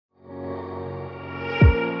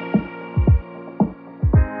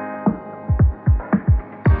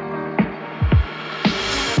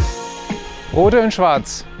Rohde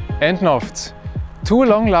Schwarz and NOFFZ, two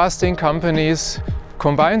long-lasting companies,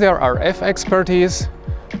 combine their RF expertise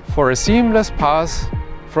for a seamless path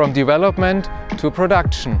from development to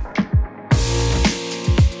production.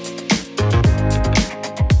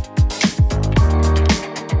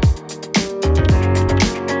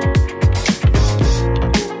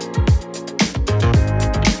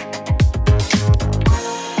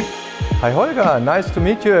 Hi Holger, nice to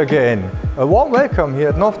meet you again. A warm welcome here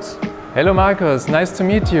at NOFFZ. Hello Markus, nice to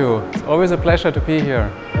meet you. It's always a pleasure to be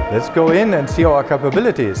here. Let's go in and see our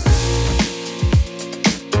capabilities.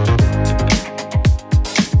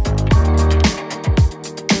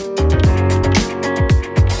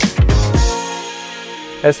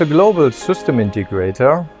 As a global system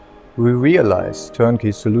integrator, we realize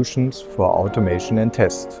turnkey solutions for automation and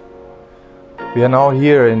test. We are now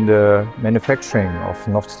here in the manufacturing of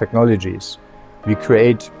NOFFZ technologies. We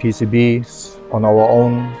create PCBs on our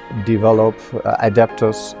own, develop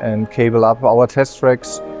adapters and cable up our test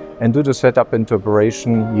racks and do the setup into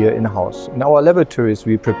operation here in-house. In our laboratories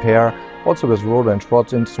we prepare, also with Rohde and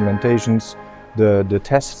Schwarz instrumentations, the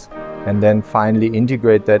tests and then finally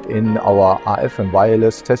integrate that in our RF and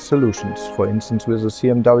wireless test solutions. For instance with the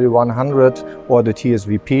CMW100 or the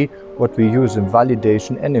TSVP, what we use in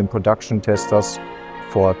validation and in production testers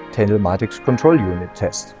for telematics control unit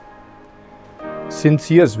test.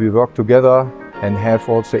 Since years we work together and have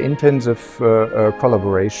also intensive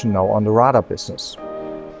collaboration now on the radar business.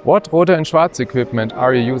 What Rohde and Schwarz equipment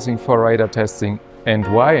are you using for radar testing and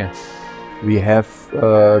why? We have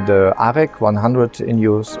the AREC 100 in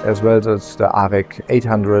use as well as the AREC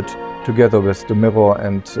 800 together with the mirror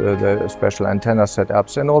and the special antenna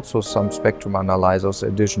setups and also some spectrum analyzers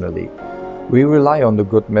additionally. We rely on the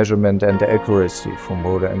good measurement and the accuracy from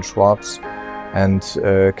Rohde and Schwarz and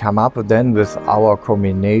come up then with our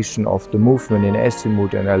combination of the movement in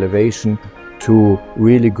azimuth and elevation to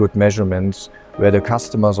really good measurements where the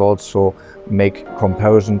customers also make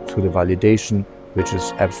comparison to the validation, which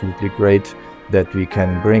is absolutely great that we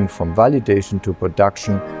can bring from validation to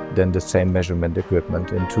production then the same measurement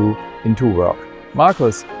equipment into work.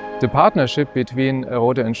 Markus, the partnership between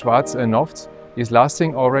Rohde and Schwarz and NOFFZ is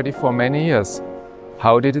lasting already for many years.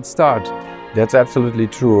 How did it start? That's absolutely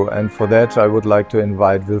true, and for that I would like to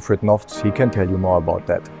invite Wilfried NOFFZ. He can tell you more about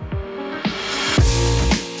that.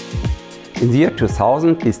 In the year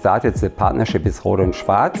 2000 we started the partnership with Rohde and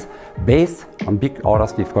Schwarz based on big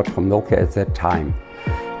orders we've got from Nokia at that time.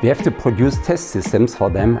 We have to produce test systems for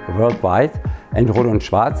them worldwide and Rohde and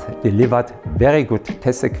Schwarz delivered very good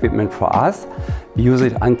test equipment for us. We use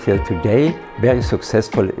it until today, very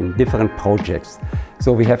successful in different projects.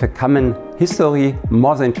 So we have a common history,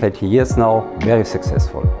 more than 20 years now, very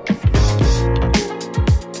successful.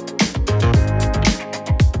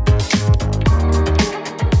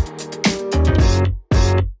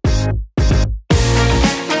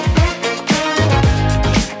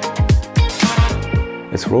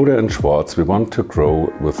 As Rohde and Schwarz, we want to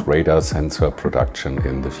grow with radar sensor production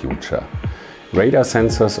in the future. Radar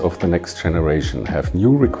sensors of the next generation have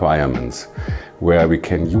new requirements where we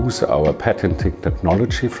can use our patenting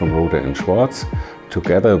technology from Rohde and Schwarz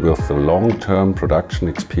together with the long-term production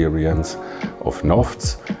experience of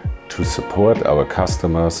NOFFZ to support our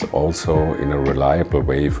customers also in a reliable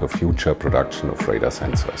way for future production of radar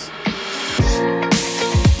sensors.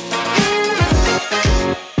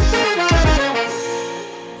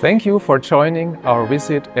 Thank you for joining our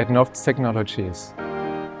visit at NOFFZ Technologies.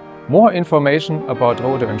 More information about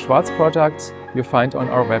Rohde and Schwarz products you find on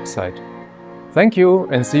our website. Thank you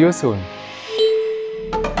and see you soon.